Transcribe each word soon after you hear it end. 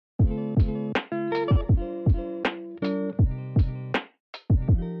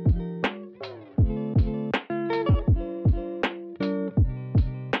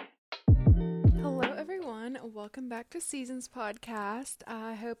to Seasons Podcast.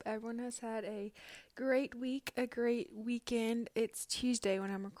 I hope everyone has had a great week, a great weekend. It's Tuesday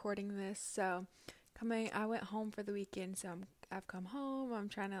when I'm recording this, so I went home for the weekend, so I've come home. I'm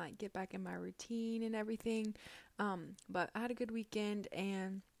trying to get back in my routine and everything. But I had a good weekend,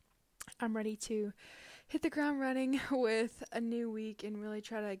 and I'm ready to hit the ground running with a new week and really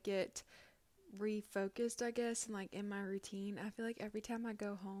try to get refocused, I guess, and in my routine. I feel like every time I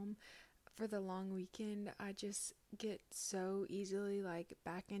go home for the long weekend, I just get so easily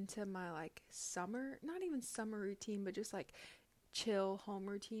back into my summer, not even summer routine, but just chill home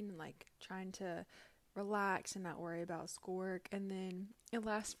routine and trying to relax and not worry about schoolwork. And then it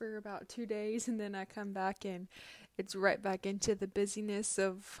lasts for about 2 days, and then I come back and it's right back into the busyness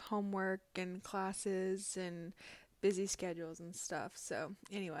of homework and classes and busy schedules and stuff. So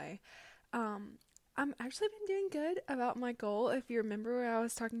anyway, I'm actually been doing good about my goal. If you remember where I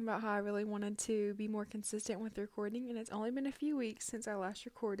was talking about how I really wanted to be more consistent with recording, and it's only been a few weeks since I last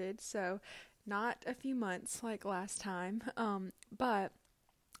recorded, so not a few months like last time. But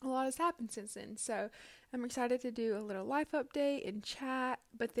a lot has happened since then, so I'm excited to do a little life update and chat.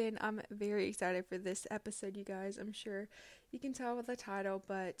 But then I'm very excited for this episode, you guys. I'm sure you can tell with the title,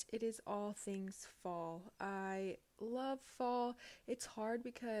 but it is all things fall. I love fall. It's hard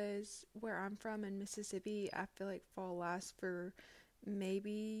because where I'm from in Mississippi, I feel like fall lasts for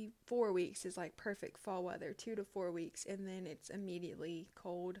maybe 4 weeks is perfect fall weather, 2 to 4 weeks, and then it's immediately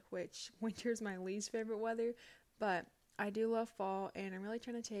cold, which winter is my least favorite weather. But I do love fall, and I'm really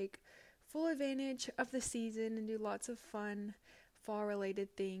trying to take full advantage of the season and do lots of fun fall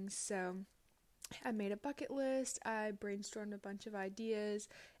related things. So I made a bucket list, I brainstormed a bunch of ideas,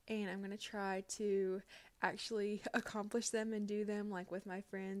 and I'm going to try to actually accomplish them and do them with my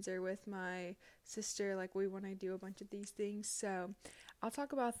friends or with my sister. We want to do a bunch of these things. So I'll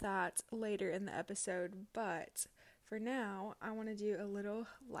talk about that later in the episode, but for now, I want to do a little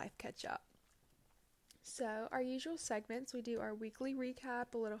life catch up. So, our usual segments, we do our weekly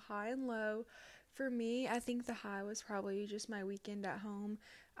recap, a little high and low. For me, I think the high was probably just my weekend at home.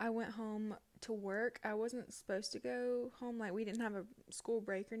 I went home to work. I wasn't supposed to go home, we didn't have a school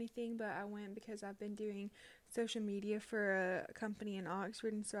break or anything, but I went because I've been doing social media for a company in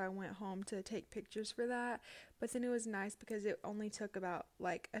Oxford, and so I went home to take pictures for that. But then it was nice because it only took about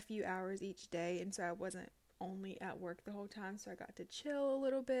a few hours each day, and so I wasn't only at work the whole time, so I got to chill a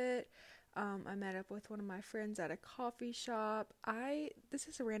little bit. I met up with one of my friends at a coffee shop. This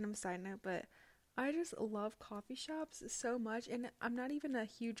is a random side note, but I just love coffee shops so much, and I'm not even a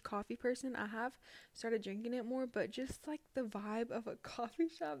huge coffee person. I have started drinking it more, but just the vibe of a coffee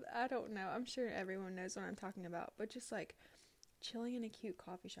shop, I don't know. I'm sure everyone knows what I'm talking about, but just chilling in a cute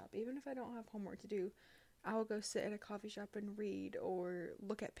coffee shop. Even if I don't have homework to do, I will go sit at a coffee shop and read or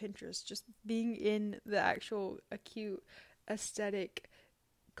look at Pinterest. Just being in the actual cute aesthetic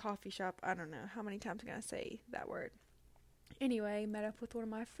coffee shop. I don't know how many times I'm gonna say that word. Anyway, met up with one of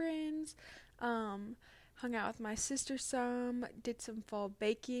my friends, hung out with my sister some, did some fall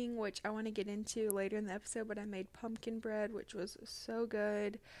baking, which I want to get into later in the episode, but I made pumpkin bread, which was so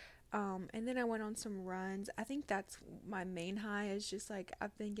good. And then I went on some runs. I think that's my main high, is just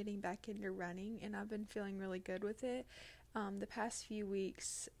I've been getting back into running, and I've been feeling really good with it. The past few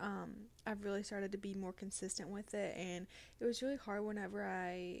weeks, I've really started to be more consistent with it, and it was really hard whenever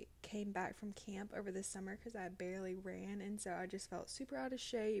I came back from camp over the summer because I barely ran, and so I just felt super out of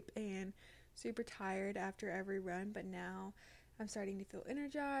shape and super tired after every run. But now I'm starting to feel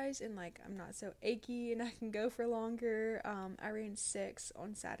energized, and I'm not so achy, and I can go for longer. I ran 6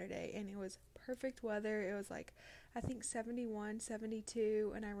 on Saturday, and it was perfect weather. It was I think 71,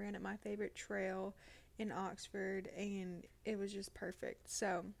 72, and I ran at my favorite trail in Oxford, and it was just perfect.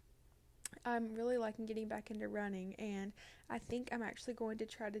 So I'm really liking getting back into running, and I think I'm actually going to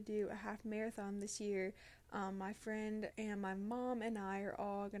try to do a half marathon this year. My friend and my mom and I are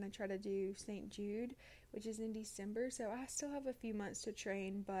all going to try to do St. Jude, which is in December, so I still have a few months to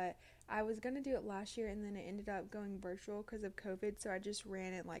train, but I was going to do it last year, and then it ended up going virtual because of COVID, so I just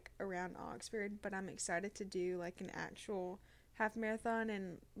ran it around Oxford. But I'm excited to do an actual half marathon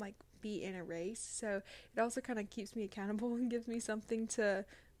and be in a race, so it also kind of keeps me accountable and gives me something to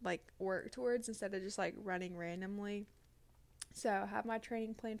work towards instead of just running randomly. So I have my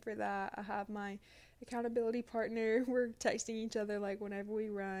training plan for that. I have my accountability partner. We're texting each other whenever we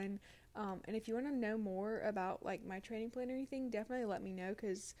run. And if you want to know more about my training plan or anything, definitely let me know,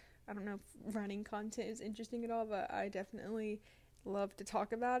 because I don't know if running content is interesting at all, but I definitely love to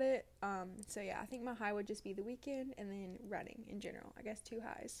talk about it. So yeah, I think my high would just be the weekend and then running in general. I guess 2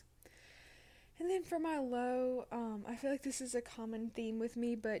 highs. And then for my low, I feel like this is a common theme with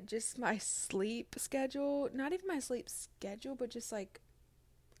me, but just my sleep schedule. Not even my sleep schedule, but just like,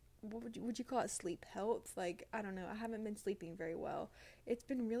 what would you call it, sleep health? Like, I don't know, I haven't been sleeping very well. It's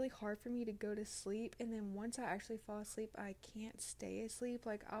been really hard for me to go to sleep, and then once I actually fall asleep, I can't stay asleep.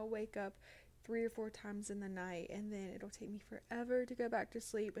 Like, I'll wake up 3 or 4 times in the night, and then it'll take me forever to go back to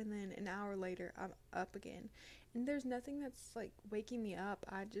sleep, and then an hour later I'm up again. And there's nothing that's like waking me up.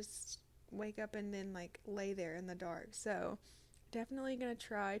 I just wake up and then like lay there in the dark. So definitely gonna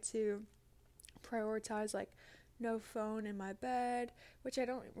try to prioritize like no phone in my bed, which I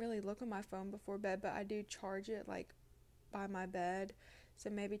don't really look on my phone before bed, but I do charge it like by my bed. So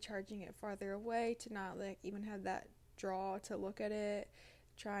maybe charging it farther away to not like even have that draw to look at it.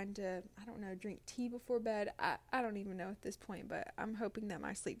 Trying to, I don't know, drink tea before bed. I don't even know at this point, but I'm hoping that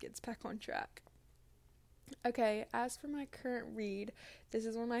my sleep gets back on track. Okay, as for my current read, this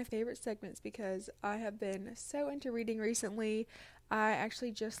is one of my favorite segments because I have been so into reading recently. I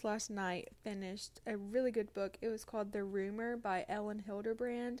actually just last night finished a really good book. It was called The Rumor by Ellen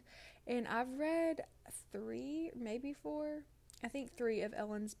Hilderbrand, and I've read three, maybe four, I think three of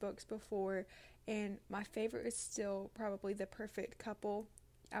Ellen's books before, and my favorite is still probably The Perfect Couple.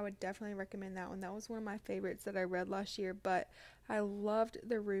 I would definitely recommend that one. That was one of my favorites that I read last year, but I loved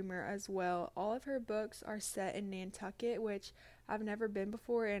The Rumor as well. All of her books are set in Nantucket, which I've never been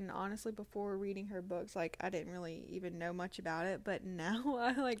before, and honestly, before reading her books, like, I didn't really even know much about it, but now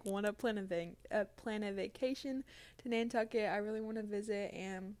I, like, want to plan a vacation to Nantucket. I really want to visit,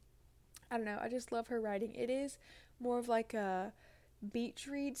 and I don't know, I just love her writing. It is more of like a beach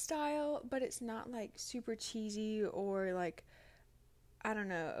read style, but it's not, like, super cheesy or, like, I don't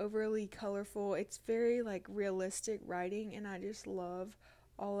know, overly colorful. It's very like realistic writing, and I just love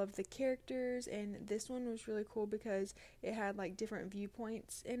all of the characters. And this one was really cool because it had like different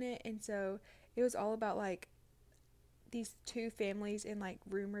viewpoints in it, and so it was all about like these two families and like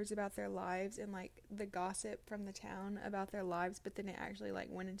rumors about their lives and like the gossip from the town about their lives, but then it actually like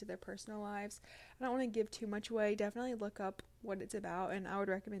went into their personal lives. I don't want to give too much away. Definitely look up what it's about, and I would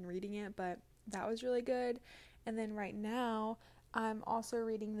recommend reading it, but that was really good. And then right now I'm also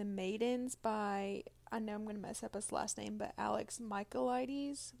reading The Maidens by, I know I'm going to mess up his last name, but Alex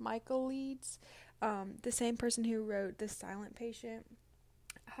Michaelides, the same person who wrote The Silent Patient.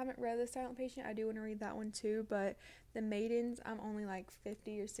 I haven't read The Silent Patient. I do want to read that one too, but The Maidens, I'm only like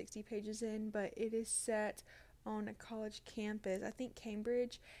 50 or 60 pages in, but it is set on a college campus, I think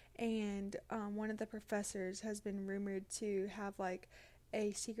Cambridge, and one of the professors has been rumored to have like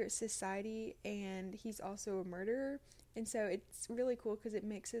a secret society, and he's also a murderer. And so it's really cool because it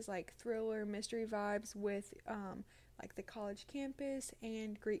mixes like thriller mystery vibes with like the college campus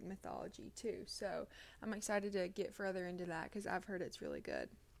and Greek mythology too. So I'm excited to get further into that because I've heard it's really good.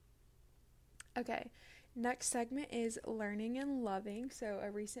 Okay, next segment is learning and loving. So,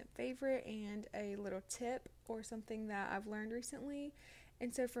 a recent favorite and a little tip or something that I've learned recently.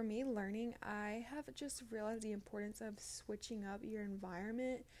 And so, for me, learning, I have just realized the importance of switching up your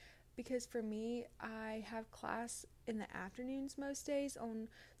environment because for me, I have class in the afternoons most days. On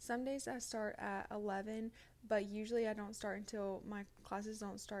some days, I start at 11, but usually I don't start until my classes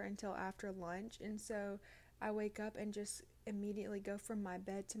don't start until after lunch. And so, I wake up and just immediately go from my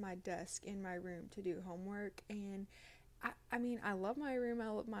bed to my desk in my room to do homework. And I mean, I love my room.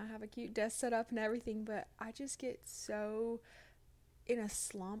 I have a cute desk set up and everything, but I just get so in a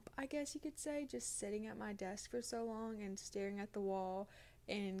slump, I guess you could say, just sitting at my desk for so long and staring at the wall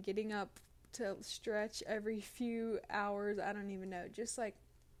and getting up to stretch every few hours. I don't even know. Just like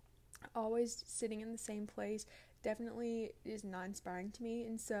always sitting in the same place definitely is not inspiring to me.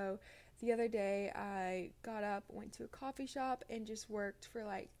 And so the other day I got up, went to a coffee shop, and just worked for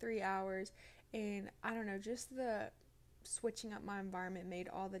like 3 hours. And I don't know, just the switching up my environment made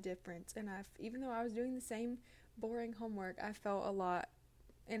all the difference. And even though I was doing the same boring homework, I felt a lot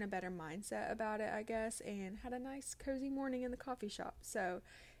in a better mindset about it, I guess, and had a nice cozy morning in the coffee shop. So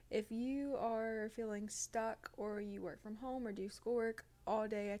if you are feeling stuck or you work from home or do schoolwork all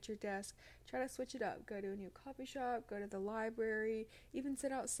day at your desk, try to switch it up. Go to a new coffee shop, go to the library, even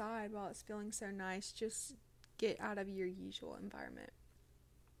sit outside while it's feeling so nice. Just get out of your usual environment.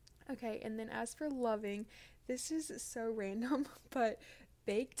 Okay, and then as for loving, this is so random, but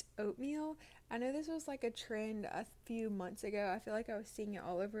baked oatmeal. I know this was like a trend a few months ago. I feel like I was seeing it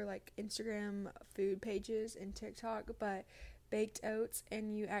all over like Instagram food pages and TikTok, but baked oats,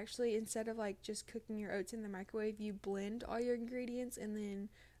 and you actually, instead of like just cooking your oats in the microwave, you blend all your ingredients and then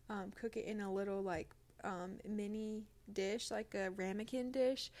cook it in a little like mini dish, like a ramekin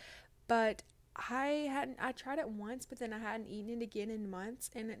dish. But I tried it once, but then I hadn't eaten it again in months,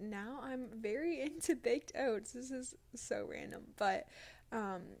 and now I'm very into baked oats. This is so random, but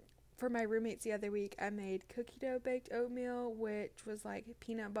um, for my roommates the other week, I made cookie dough baked oatmeal, which was like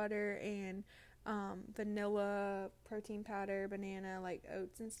peanut butter and vanilla, protein powder, banana, like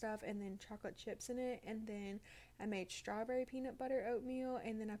oats and stuff, and then chocolate chips in it. And then I made strawberry peanut butter oatmeal,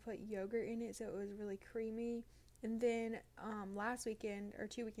 and then I put yogurt in it so it was really creamy. And then last weekend or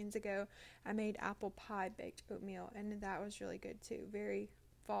 2 weekends ago, I made apple pie baked oatmeal, and that was really good too. Very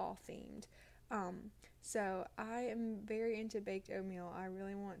fall themed. So I am very into baked oatmeal. I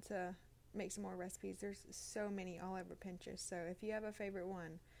really want to make some more recipes. There's so many all over Pinterest. So if you have a favorite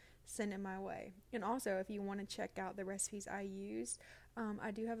one, send it my way. And also, if you want to check out the recipes I used, I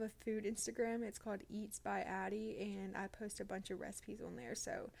do have a food Instagram. It's called Eats by Addie, and I post a bunch of recipes on there.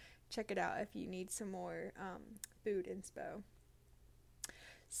 So check it out if you need some more food inspo.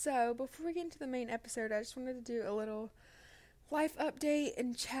 So before we get into the main episode, I just wanted to do a little life update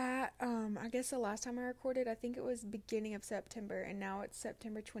and chat. I guess the last time I recorded, I think it was beginning of September, and now it's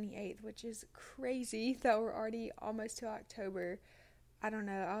September 28th, which is crazy that we're already almost to October. I don't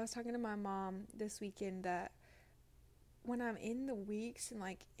know. I was talking to my mom this weekend that when I'm in the weeks and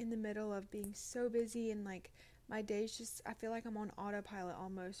like in the middle of being so busy and like my days just, I feel like I'm on autopilot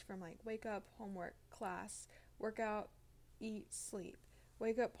almost from like wake up, homework, class, workout, eat, sleep,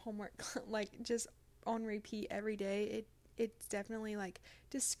 wake up, homework, like just on repeat every day. It's definitely like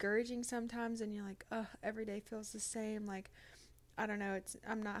discouraging sometimes, and you're like, ugh, every day feels the same. Like, I don't know,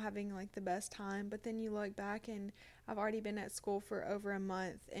 I'm not having like the best time. But then you look back and I've already been at school for over a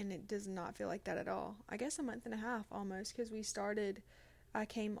month, and it does not feel like that at all. I guess a month and a half almost, because I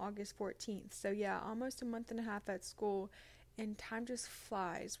came August 14th. So yeah, almost a month and a half at school, and time just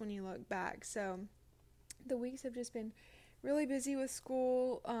flies when you look back. So the weeks have just been really busy with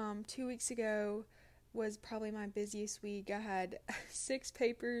school. 2 weeks ago was probably my busiest week. I had 6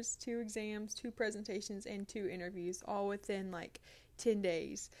 papers, 2 exams, 2 presentations, and 2 interviews, all within like 10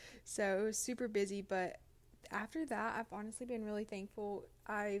 days. So it was super busy, but after that, I've honestly been really thankful.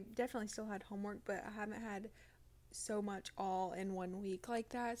 I definitely still had homework, but I haven't had so much all in one week like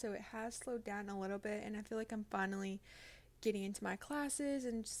that. So it has slowed down a little bit, and I feel like I'm finally getting into my classes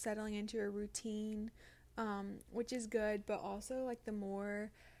and settling into a routine, which is good. But also, like, the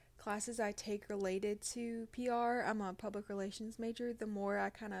more classes I take related to PR, I'm a public relations major, the more I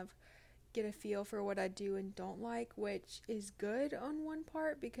kind of get a feel for what I do and don't like, which is good on one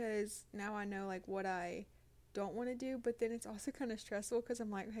part because now I know like what I don't want to do, but then it's also kind of stressful because I'm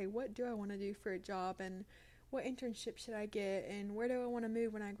like, hey, what do I want to do for a job, and what internship should I get, and where do I want to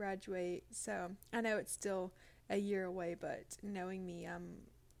move when I graduate? So I know it's still a year away, but knowing me, I'm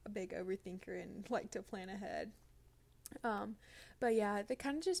a big overthinker and like to plan ahead. But yeah, that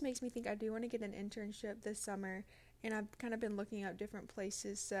kind of just makes me think I do want to get an internship this summer, and I've kind of been looking up different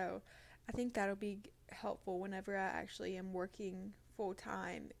places, so I think that'll be helpful whenever I actually am working full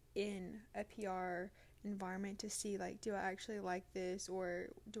time in a PR environment to see like, do I actually like this, or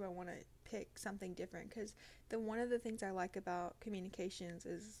do I want to pick something different? Because one of the things I like about communications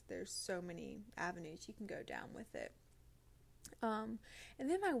is there's so many avenues you can go down with it. And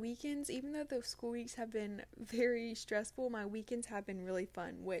then my weekends, even though the school weeks have been very stressful, my weekends have been really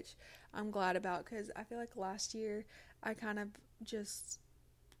fun, which I'm glad about because I feel like last year I kind of just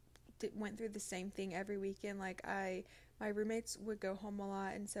went through the same thing every weekend. Like my roommates would go home a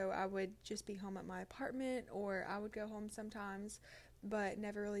lot, and so I would just be home at my apartment, or I would go home sometimes, but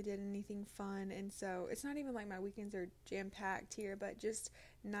never really did anything fun. And so it's not even like my weekends are jam-packed here, but just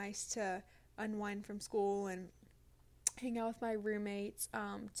nice to unwind from school and hang out with my roommates.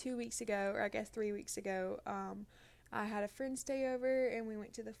 2 weeks ago, or I guess 3 weeks ago, I had a friend stay over, and we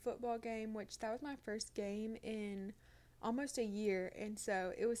went to the football game, which that was my first game in almost a year, and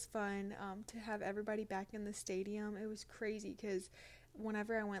so it was fun to have everybody back in the stadium. It was crazy because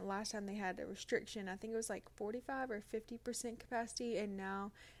whenever I went last time, they had a restriction. I think it was like 45 or 50% capacity, and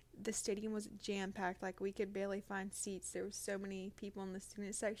now the stadium was jam-packed. Like, we could barely find seats. There were so many people in the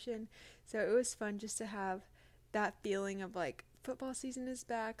student section, so it was fun just to have that feeling of like football season is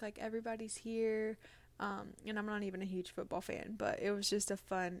back, like everybody's here. And I'm not even a huge football fan, but it was just a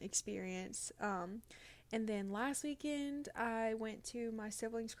fun experience. And then last weekend, I went to my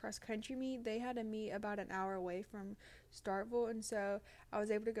siblings' cross-country meet. They had a meet about an hour away from Starkville, and so I was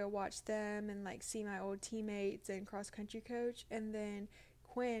able to go watch them and, like, see my old teammates and cross-country coach. And then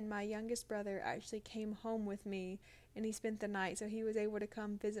Quinn, my youngest brother, actually came home with me, and he spent the night, so he was able to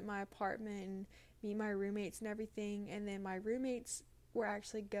come visit my apartment and meet my roommates and everything. And then my roommates were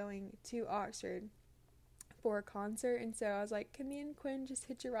actually going to Oxford for a concert, and so I was like, can me and Quinn just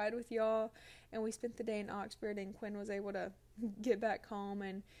hitch a ride with y'all? And we spent the day in Oxford, and Quinn was able to get back home,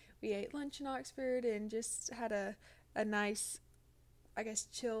 and we ate lunch in Oxford and just had a nice, I guess,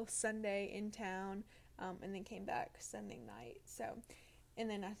 chill Sunday in town, and then came back Sunday night. So, and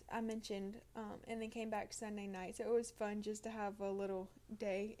then I mentioned, and then came back Sunday night. So it was fun just to have a little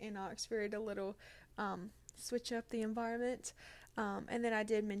day in Oxford, a little switch up the environment. And then I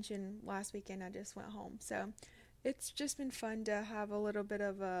did mention last weekend I just went home. So it's just been fun to have a little bit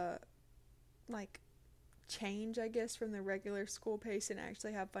of a, like, change, I guess, from the regular school pace and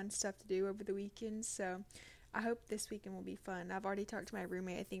actually have fun stuff to do over the weekends. So I hope this weekend will be fun. I've already talked to my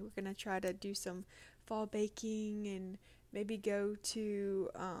roommate. I think we're going to try to do some fall baking and maybe go to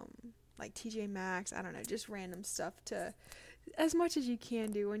like TJ Maxx. I don't know, just random stuff, to as much as you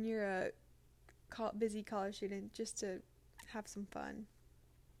can do when you're a busy college student, just to have some fun.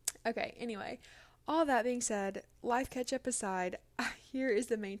 Okay, anyway, all that being said, life catch up aside, here is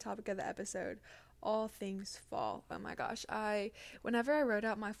the main topic of the episode. All things fall. Oh my gosh, whenever I wrote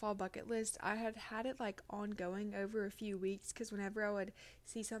out my fall bucket list, I had it like ongoing over a few weeks, because whenever I would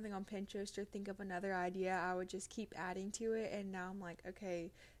see something on Pinterest or think of another idea, I would just keep adding to it. And now I'm like,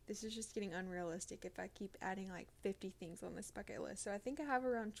 okay, this is just getting unrealistic if I keep adding like 50 things on this bucket list. So I think I have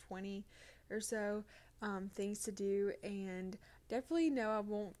around 20 or so things to do, and definitely know I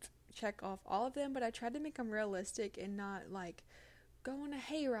won't check off all of them, but I tried to make them realistic and not like go on a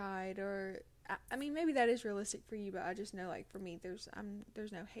hayride, or I mean, maybe that is realistic for you, but I just know, like, for me, there's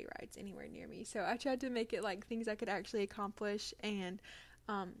no hay rides anywhere near me. So I tried to make it like things I could actually accomplish and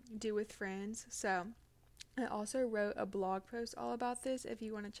do with friends. So I also wrote a blog post all about this. If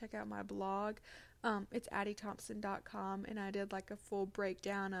you want to check out my blog, it's addithompson.com, and I did like a full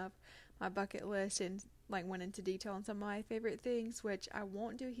breakdown of my bucket list and like went into detail on some of my favorite things, which I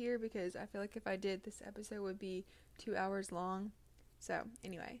won't do here because I feel like if I did, this episode would be 2 hours long. So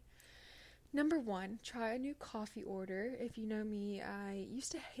anyway. Number 1, try a new coffee order. If you know me, I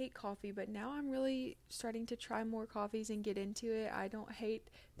used to hate coffee, but now I'm really starting to try more coffees and get into it. I don't hate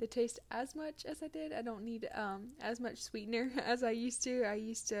the taste as much as I did. I don't need as much sweetener as I used to. I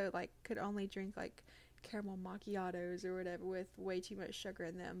used to like could only drink like caramel macchiatos or whatever with way too much sugar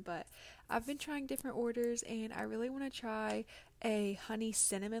in them, but I've been trying different orders, and I really want to try a honey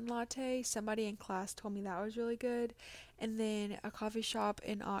cinnamon latte. Somebody in class told me that was really good. And then a coffee shop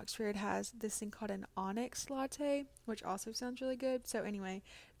in Oxford has this thing called an onyx latte, which also sounds really good. So anyway,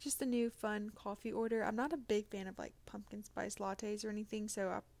 just a new fun coffee order. I'm not a big fan of like pumpkin spice lattes or anything, so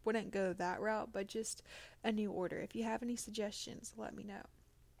I wouldn't go that route, but just a new order. If you have any suggestions, let me know.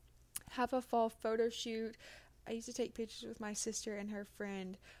 Have a fall photo shoot. I used to take pictures with my sister and her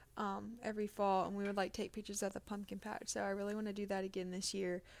friend every fall, and we would like take pictures at the pumpkin patch. So I really want to do that again this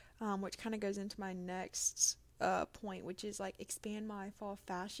year, which kind of goes into my next point, which is like expand my fall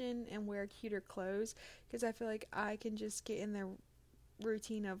fashion and wear cuter clothes, because I feel like I can just get in the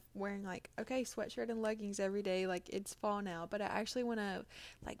routine of wearing like, okay, sweatshirt and leggings every day, like it's fall now, but I actually want to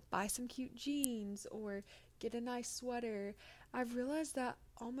like buy some cute jeans or get a nice sweater. I've realized that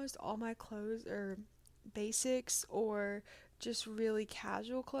almost all my clothes are basics or just really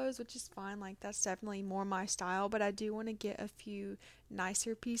casual clothes, which is fine. Like that's definitely more my style, but I do want to get a few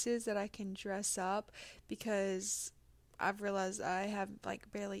nicer pieces that I can dress up, because I've realized I have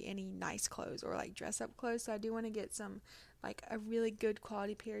like barely any nice clothes or like dress up clothes. So I do want to get some like a really good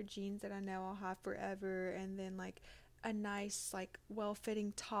quality pair of jeans that I know I'll have forever, and then like a nice like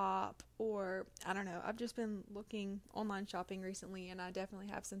well-fitting top, or I don't know. I've just been looking online shopping recently, and I definitely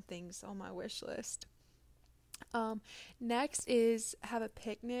have some things on my wish list. Next is have a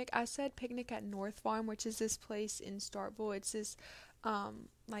picnic. I said picnic at North Farm, which is this place in Starkville. It's this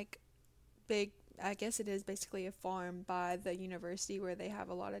like big, I guess it is basically a farm by the university where they have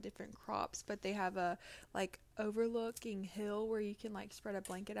a lot of different crops, but they have a like overlooking hill where you can like spread a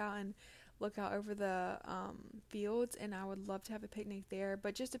blanket out and look out over the fields, and I would love to have a picnic there.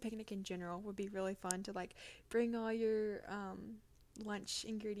 But just a picnic in general would be really fun, to like bring all your lunch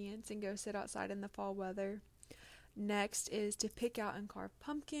ingredients and go sit outside in the fall weather. Next is to pick out and carve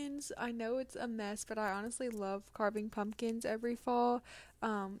pumpkins. I know it's a mess, but I honestly love carving pumpkins every fall.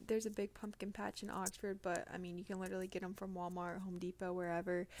 There's a big pumpkin patch in Oxford, but I mean, you can literally get them from Walmart, Home Depot,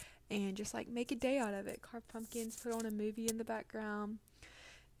 wherever, and just like make a day out of it. Carve pumpkins, put on a movie in the background.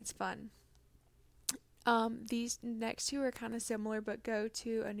 It's fun. These next two are kind of similar, but go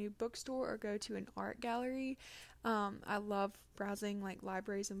to a new bookstore or go to an art gallery. I love browsing like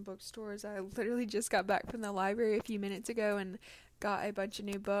libraries and bookstores. I literally just got back from the library a few minutes ago, and got a bunch of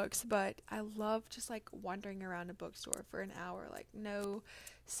new books, but I love just like wandering around a bookstore for an hour, like no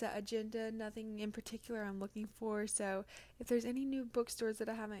set agenda, nothing in particular I'm looking for. So if there's any new bookstores that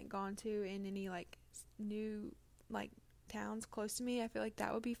I haven't gone to in any like new like towns close to me, I feel like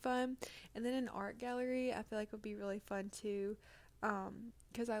that would be fun. And then an art gallery I feel like would be really fun too,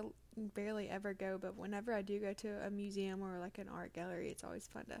 because I barely ever go, but whenever I do go to a museum or like an art gallery, it's always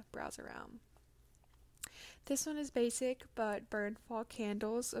fun to browse around. This one is basic, but burn fall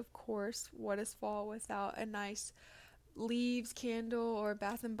candles, of course. What is fall without a nice leaves candle or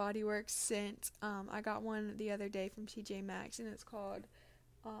Bath and Body Works scent? I got one the other day from TJ Maxx, and it's called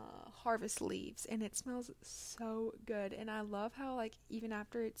Harvest Leaves, and it smells so good. And I love how like even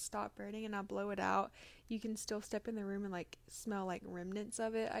after it stopped burning and I blow it out, you can still step in the room and like smell like remnants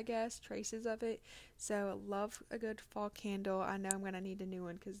of it, I guess, traces of it. So love a good fall candle. I know I'm gonna need a new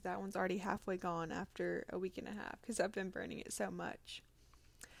one because that one's already halfway gone after a week and a half because I've been burning it so much.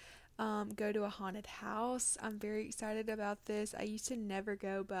 Go to a haunted house. I'm very excited about this. I used to never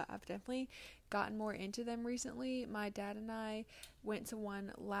go, but I've definitely gotten more into them recently. My dad and I went to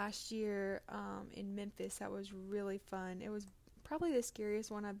one last year in Memphis that was really fun. It was probably the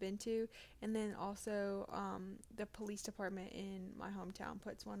scariest one I've been to. And then also the police department in my hometown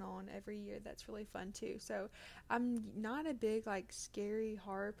puts one on every year that's really fun too. So I'm not a big like scary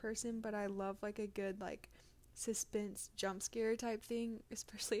horror person, but I love like a good like suspense jump scare type thing,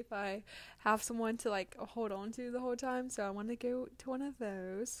 especially if I have someone to like hold on to the whole time. So I want to go to one of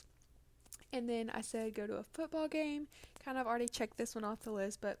those. And then I said go to a football game. Kind of already checked this one off the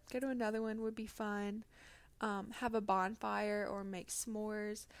list, but go to another one would be fun. Have a bonfire or make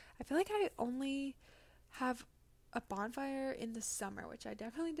s'mores. I feel like I only have a bonfire in the summer, which I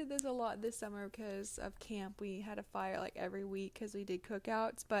definitely did this a lot this summer because of camp. We had a fire like every week because we did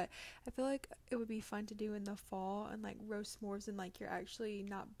cookouts, but I feel like it would be fun to do in the fall and like roast s'mores and like you're actually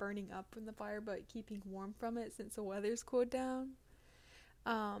not burning up from the fire but keeping warm from it since the weather's cooled down.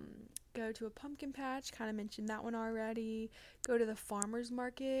 Go to a pumpkin patch, kind of mentioned that one already. Go to the farmers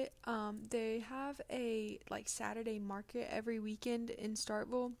market. They have a like Saturday market every weekend in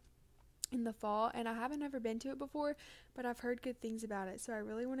Starkville in the fall, and I haven't ever been to it before, but I've heard good things about it, so I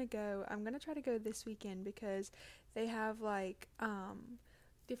really want to go. I'm gonna try to go this weekend because they have like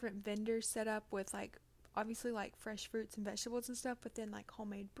different vendors set up with like obviously like fresh fruits and vegetables and stuff, but then like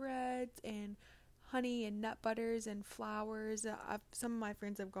homemade breads and honey and nut butters and flowers. Some of my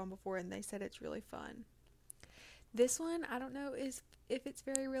friends have gone before and they said it's really fun. This one, I don't know if it's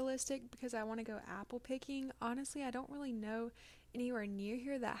very realistic because I want to go apple picking. Honestly, I don't really know anywhere near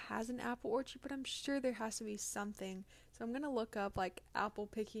here that has an apple orchard, but I'm sure there has to be something. So I'm going to look up like apple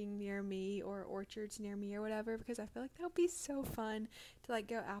picking near me or orchards near me or whatever because I feel like that would be so fun to like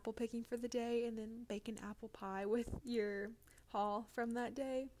go apple picking for the day and then bake an apple pie with your haul from that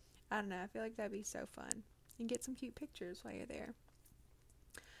day. I don't know, I feel like that'd be so fun. And get some cute pictures while you're there.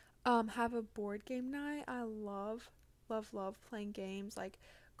 Have a board game night. I love playing games. Like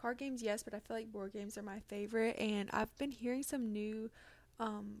card games, yes, but I feel like board games are my favorite. And I've been hearing some new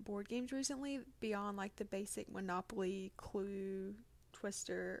board games recently beyond like the basic Monopoly, Clue,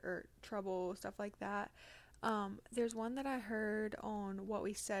 Twister, or Trouble, stuff like that. There's one that I heard on What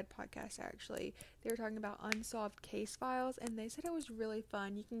We Said podcast actually. They were talking about unsolved case files and they said it was really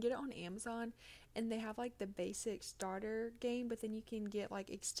fun. You can get it on Amazon and they have like the basic starter game, but then you can get like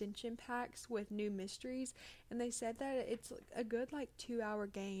extension packs with new mysteries, and they said that it's a good like 2-hour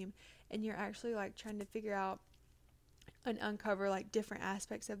game and you're actually like trying to figure out and uncover like different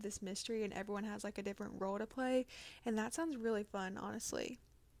aspects of this mystery, and everyone has like a different role to play, and that sounds really fun, honestly.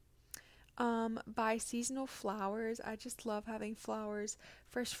 Buy seasonal flowers. I just love having flowers,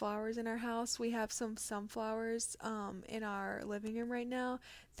 fresh flowers in our house. We have some sunflowers in our living room right now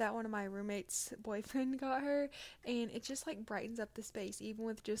that one of my roommate's boyfriend got her, and it just like brightens up the space even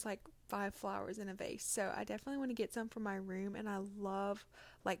with just like 5 flowers in a vase. So I definitely want to get some for my room, and I love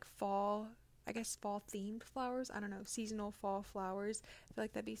like fall, I guess fall themed flowers. I don't know, seasonal fall flowers. I feel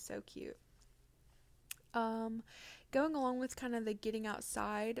like that'd be so cute. Going along with kind of the getting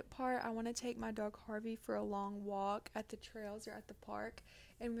outside part, I want to take my dog Harvey for a long walk at the trails or at the park,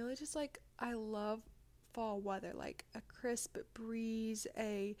 and really just like I love fall weather, like a crisp breeze,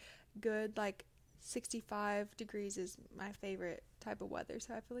 a good like 65 degrees is my favorite type of weather,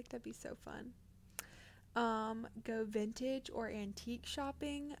 so I feel like that'd be so fun. Go vintage or antique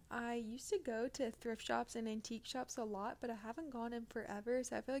shopping. I used to go to thrift shops and antique shops a lot, but I haven't gone in forever,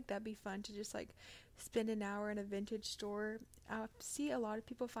 so I feel like that'd be fun to just like spend an hour in a vintage store. I see a lot of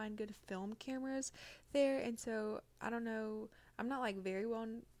people find good film cameras there, and so I don't know, I'm not like very well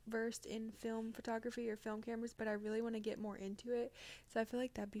versed in film photography or film cameras, but I really want to get more into it. So I feel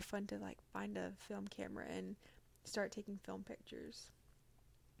like that'd be fun to like find a film camera and start taking film pictures.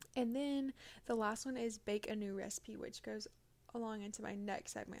 And then the last one is bake a new recipe, which goes along into my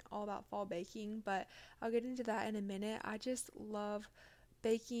next segment, all about fall baking, but I'll get into that in a minute. I just love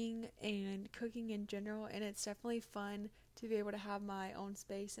baking and cooking in general, and it's definitely fun to be able to have my own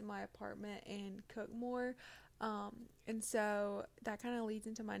space in my apartment and cook more. And so that kind of leads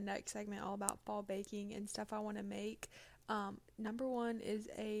into my next segment, all about fall baking and stuff I want to make. Number one is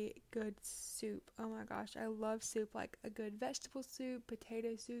a good soup. Oh my gosh, I love soup, like a good vegetable soup,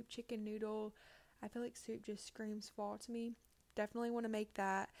 potato soup, chicken noodle. I feel like soup just screams fall to me. Definitely want to make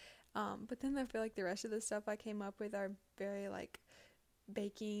that. But then I feel like the rest of the stuff I came up with are very like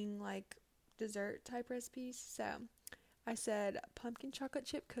baking, like dessert type recipes. So I said pumpkin chocolate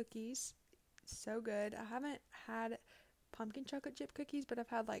chip cookies. So good. I haven't had pumpkin chocolate chip cookies, but I've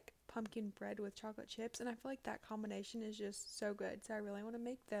had like pumpkin bread with chocolate chips, and I feel like that combination is just so good. So I really want to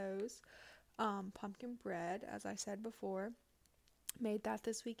make those. Pumpkin bread, as I said before, made that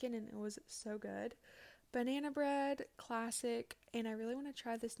this weekend and it was so good. Banana bread, classic, and I really want to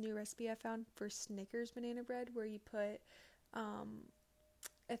try this new recipe I found for Snickers banana bread, where you put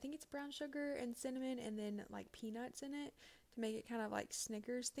I think it's brown sugar and cinnamon and then like peanuts in it to make it kind of like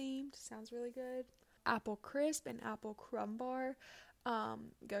Snickers themed. Sounds really good. Apple crisp and apple crumb bar,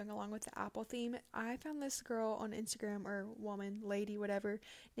 going along with the apple theme. I found this girl on Instagram, or woman, lady, whatever,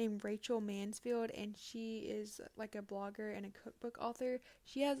 named Rachel Mansfield, and she is like a blogger and a cookbook author.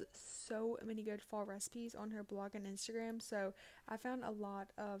 She has so many good fall recipes on her blog and Instagram, so I found a lot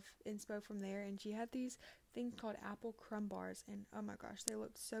of inspo from there, and she had these things called apple crumb bars, and oh my gosh, they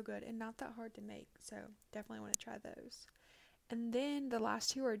looked so good and not that hard to make, so definitely want to try those. And then the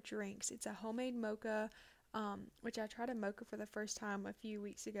last two are drinks. It's a homemade mocha, which I tried a mocha for the first time a few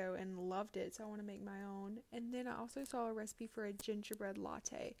weeks ago and loved it, so I want to make my own. And then I also saw a recipe for a gingerbread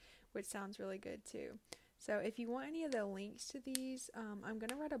latte, which sounds really good too. So if you want any of the links to these, I'm going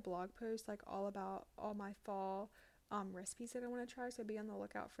to write a blog post like all about all my fall recipes that I want to try, so be on the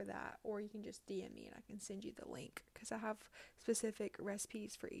lookout for that. Or you can just DM me and I can send you the link, because I have specific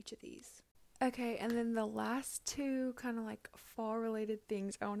recipes for each of these. Okay, and then the last two kind of like fall related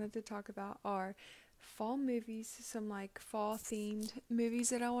things I wanted to talk about are fall movies, some like fall themed movies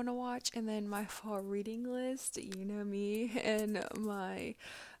that I want to watch, and then my fall reading list. You know me and my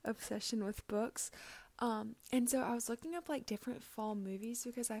obsession with books. And so I was looking up like different fall movies,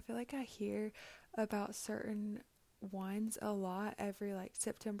 because I feel like I hear about certain ones a lot every like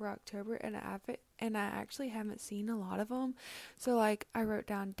September, October, and I actually haven't seen a lot of them. So like I wrote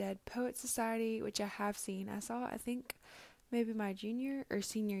down Dead Poet Society, which I have seen. I saw, I think maybe my junior or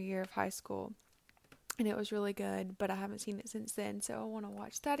senior year of high school, and it was really good, but I haven't seen it since then, so I want to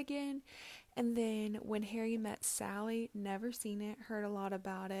watch that again. And then When Harry Met Sally, never seen it, heard a lot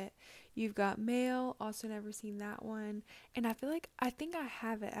about it. You've Got Mail, also never seen that one. And I think I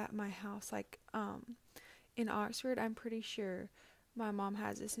have it at my house, like in Oxford. I'm pretty sure my mom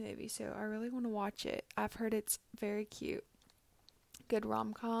has this movie, so I really want to watch it. I've heard it's very cute. Good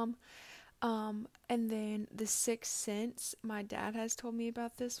rom-com. And then The Sixth Sense, my dad has told me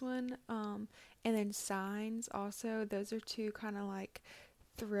about this one. And then Signs also. Those are two kind of like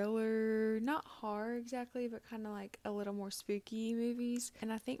thriller, not horror exactly, but kind of like a little more spooky movies.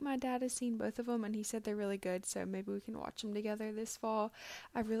 And I think my dad has seen both of them and he said they're really good, so maybe we can watch them together this fall.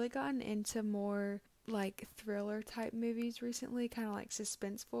 I've really gotten into more like thriller type movies recently, kind of like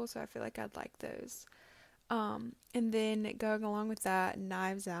suspenseful, so I feel like I'd like those. And then going along with that,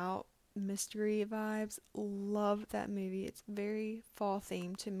 Knives Out, mystery vibes. Love that movie. It's very fall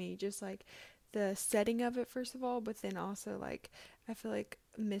themed to me, just like the setting of it first of all, but then also like I feel like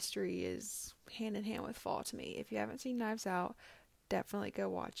mystery is hand in hand with fall to me. If you haven't seen Knives Out, definitely go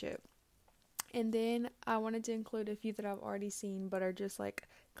watch it. And then I wanted to include a few that I've already seen but are just like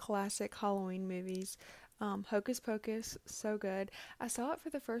classic Halloween movies. Hocus Pocus, so good. I saw it for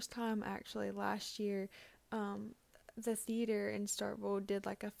the first time actually last year. The theater in Starkville did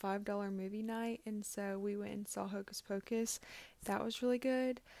like a $5 movie night, and so we went and saw Hocus Pocus. That was really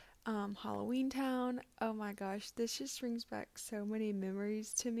good. Halloween Town, oh my gosh, this just brings back so many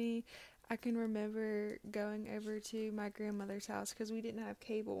memories to me. I can remember going over to my grandmother's house, because we didn't have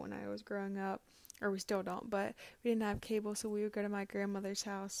cable when I was growing up, or we still don't, but we didn't have cable, so we would go to my grandmother's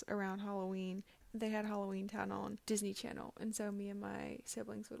house around Halloween. They had Halloween Town on Disney Channel, and so me and my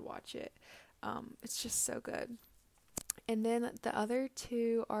siblings would watch it. It's just so good. And then the other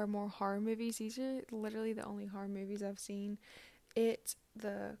two are more horror movies. These are literally the only horror movies I've seen. It,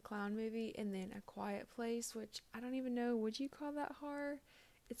 the clown movie, and then A Quiet Place, which I don't even know, would you call that horror?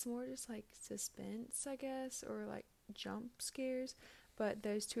 It's more just like suspense, I guess, or like jump scares, but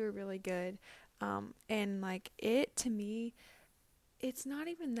those two are really good. And like it, to me, it's not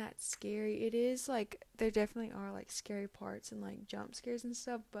even that scary. It is like, there definitely are like scary parts and like jump scares and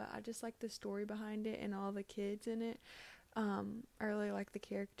stuff, but I just like the story behind it and all the kids in it. I really like the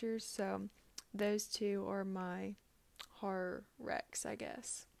characters, so those two are my horror recs, I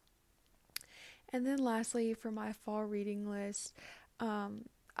guess. And then lastly, for my fall reading list,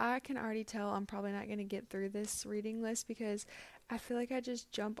 I can already tell I'm probably not going to get through this reading list because I feel like I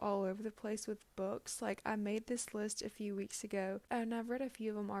just jump all over the place with books. Like, I made this list a few weeks ago and I've read a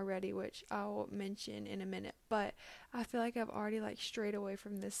few of them already, which I'll mention in a minute, but I feel like I've already like strayed away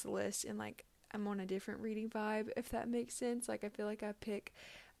from this list and like I'm on a different reading vibe, if that makes sense. Like, I feel like I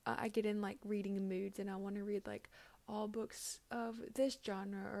get in like reading moods and I want to read like all books of this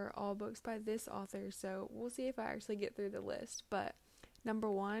genre or all books by this author. So we'll see if I actually get through the list. But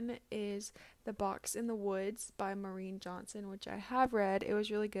number one is The Box in the Woods by Maureen Johnson, which I have read. It was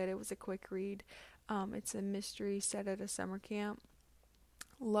really good. It was a quick read. It's a mystery set at a summer camp.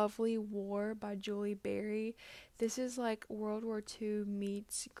 Lovely War by Julie Berry. This is like World War II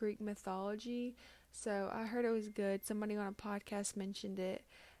meets Greek mythology. So I heard it was good. Somebody on a podcast mentioned it.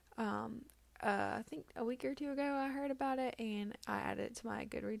 Um, I think a week or two ago I heard about it and I added it to my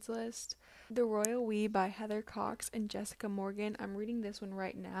Goodreads list. The Royal We by Heather Cox and Jessica Morgan. I'm reading this one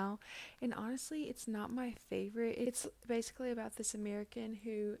right now, and honestly, it's not my favorite. It's basically about this American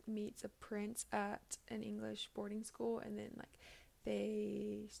who meets a prince at an English boarding school, and then like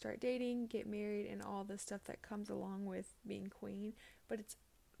they start dating, get married, and all the stuff that comes along with being queen. But it's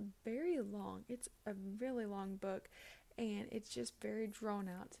very long. It's a really long book, and it's just very drawn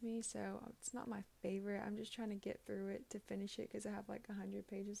out to me, so it's not my favorite. I'm just trying to get through it to finish it because I have like 100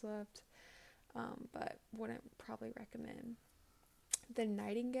 pages left, but wouldn't probably recommend. The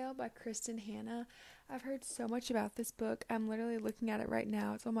Nightingale by Kristen Hanna. I've heard so much about this book. I'm literally looking at it right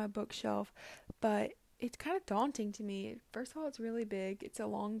now. It's on my bookshelf, but it's kind of daunting to me. First of all, it's really big. It's a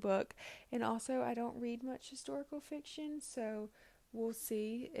long book, and also I don't read much historical fiction, so we'll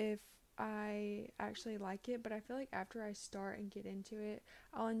see if I actually like it. But I feel like after I start and get into it,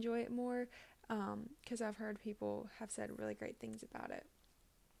 I'll enjoy it more, because I've heard people have said really great things about it.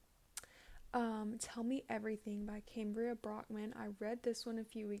 Tell Me Everything by Cambria Brockman. I read this one a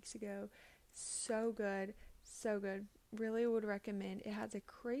few weeks ago. So good, so good. Really would recommend. It has a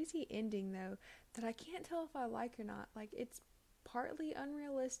crazy ending though that I can't tell if I like or not. Like, it's partly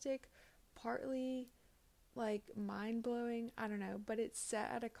unrealistic, partly like mind blowing. I don't know, but it's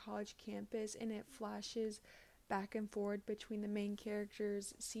set at a college campus and it flashes back and forward between the main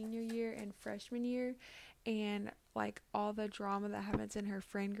characters' senior year and freshman year, and like all the drama that happens in her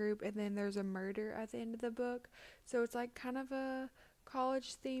friend group, and then there's a murder at the end of the book. So it's like kind of a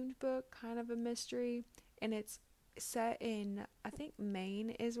college themed book, kind of a mystery, and it's set in, I think Maine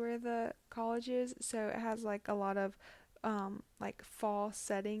is where the college is, so it has like a lot of like fall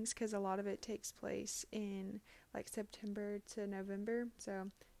settings because a lot of it takes place in like September to November, so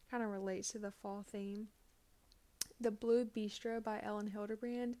kind of relates to the fall theme. The Blue Bistro by Ellen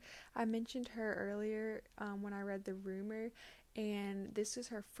Hildebrand. I mentioned her earlier when I read The Rumor, and this is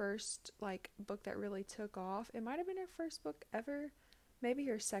her first like book that really took off. It might have been her first book ever, maybe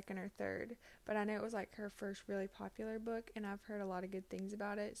her second or third, but I know it was like her first really popular book, and I've heard a lot of good things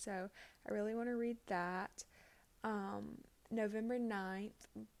about it, so I really want to read that. um, November 9th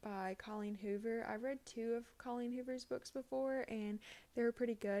by Colleen Hoover. I've read two of Colleen Hoover's books before and they were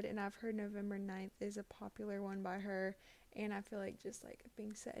pretty good, and I've heard November 9th is a popular one by her, and I feel like just like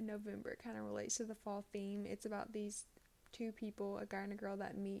being set in November kind of relates to the fall theme. It's about these two people, a guy and a girl,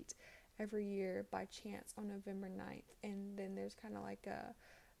 that meet every year by chance on November 9th, and then there's kind of like a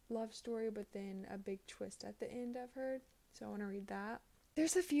love story but then a big twist at the end, I've heard, so I want to read that.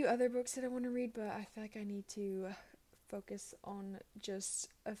 There's a few other books that I want to read, but I feel like I need to focus on just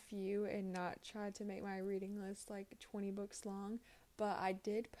a few and not try to make my reading list like 20 books long. But I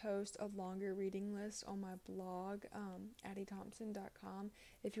did post a longer reading list on my blog, addiethompson.com,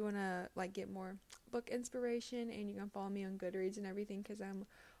 if you want to like get more book inspiration, and you can follow me on Goodreads and everything because I'm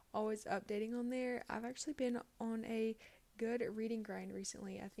always updating on there. I've actually been on a good reading grind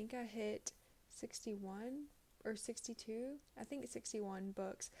recently. I think I hit 61 or 62, I think it's 61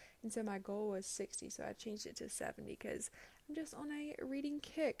 books, and so my goal was 60, so I changed it to 70 because I'm just on a reading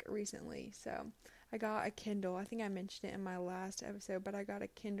kick recently. So I got a Kindle. I think I mentioned it in my last episode, but I got a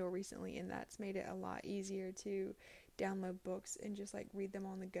Kindle recently, and that's made it a lot easier to download books and just like read them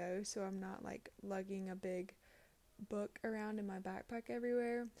on the go, so I'm not like lugging a big book around in my backpack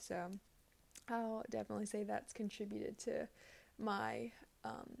everywhere. So I'll definitely say that's contributed to my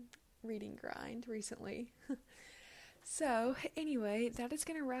reading grind recently. So, anyway, that is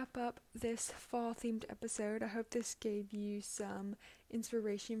going to wrap up this fall themed episode. I hope this gave you some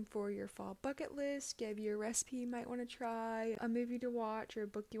inspiration for your fall bucket list, gave you a recipe you might want to try, a movie to watch, or a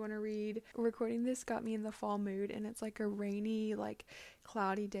book you want to read. Recording this got me in the fall mood, and it's like a rainy, like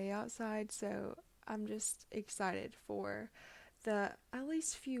cloudy day outside, so I'm just excited for the at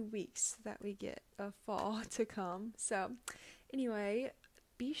least few weeks that we get of fall to come. So, anyway,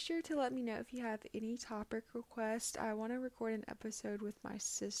 be sure to let me know if you have any topic requests. I want to record an episode with my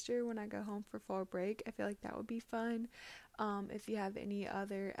sister when I go home for fall break. I feel like that would be fun. If you have any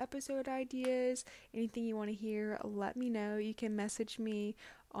other episode ideas, anything you want to hear, let me know. You can message me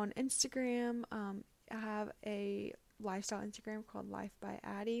on Instagram. I have a lifestyle Instagram called Life by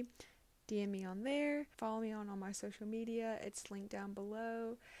Addie. DM me on there. Follow me on all my social media. It's linked down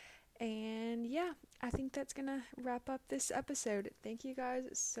below. And yeah, I think that's gonna wrap up this episode. Thank you guys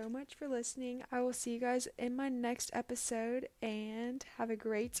so much for listening. I will see you guys in my next episode, and have a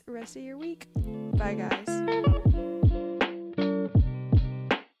great rest of your week. Bye, guys.